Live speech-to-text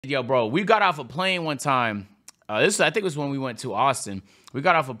Yo, bro, we got off a plane one time. I think it was when we went to Austin. We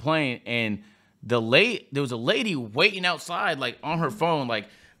got off a plane and there was a lady waiting outside, like on her phone,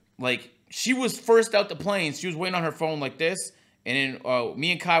 like she was first out the plane. She was waiting on her phone like this, and then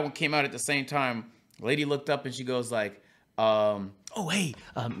me and Kai came out at the same time. The lady looked up and she goes like, "Oh hey,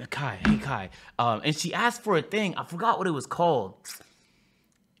 Kai," and she asked for a thing. I forgot what it was called,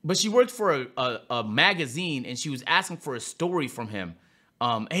 but she worked for a magazine and she was asking for a story from him.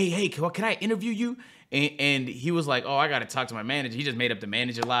 Hey, can I interview you? And he was like, oh, I got to talk to my manager. He just made up the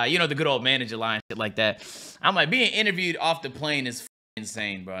manager lie. You know, the good old manager lie and shit like that. I'm like, being interviewed off the plane is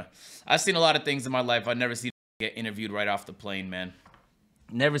insane, bro. I've seen a lot of things in my life. I've never seen a get interviewed right off the plane, man.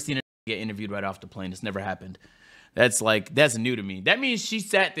 Never seen a get interviewed right off the plane. It's never happened. That's new to me. That means she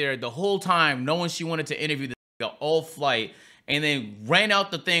sat there the whole time knowing she wanted to interview the all flight and then ran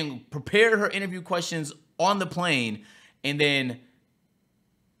out the thing, prepared her interview questions on the plane, and then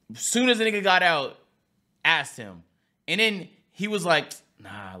as soon as the nigga got out, asked him. And then he was like,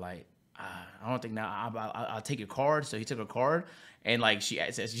 nah, like, I don't think now. I'll take your card. So he took a card. And like she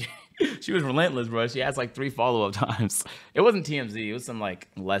was relentless, bro. She asked like 3 follow-up times. It wasn't TMZ. It was some like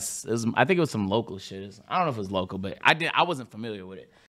I think it was some local shit. I don't know if it was local, but I wasn't familiar with it.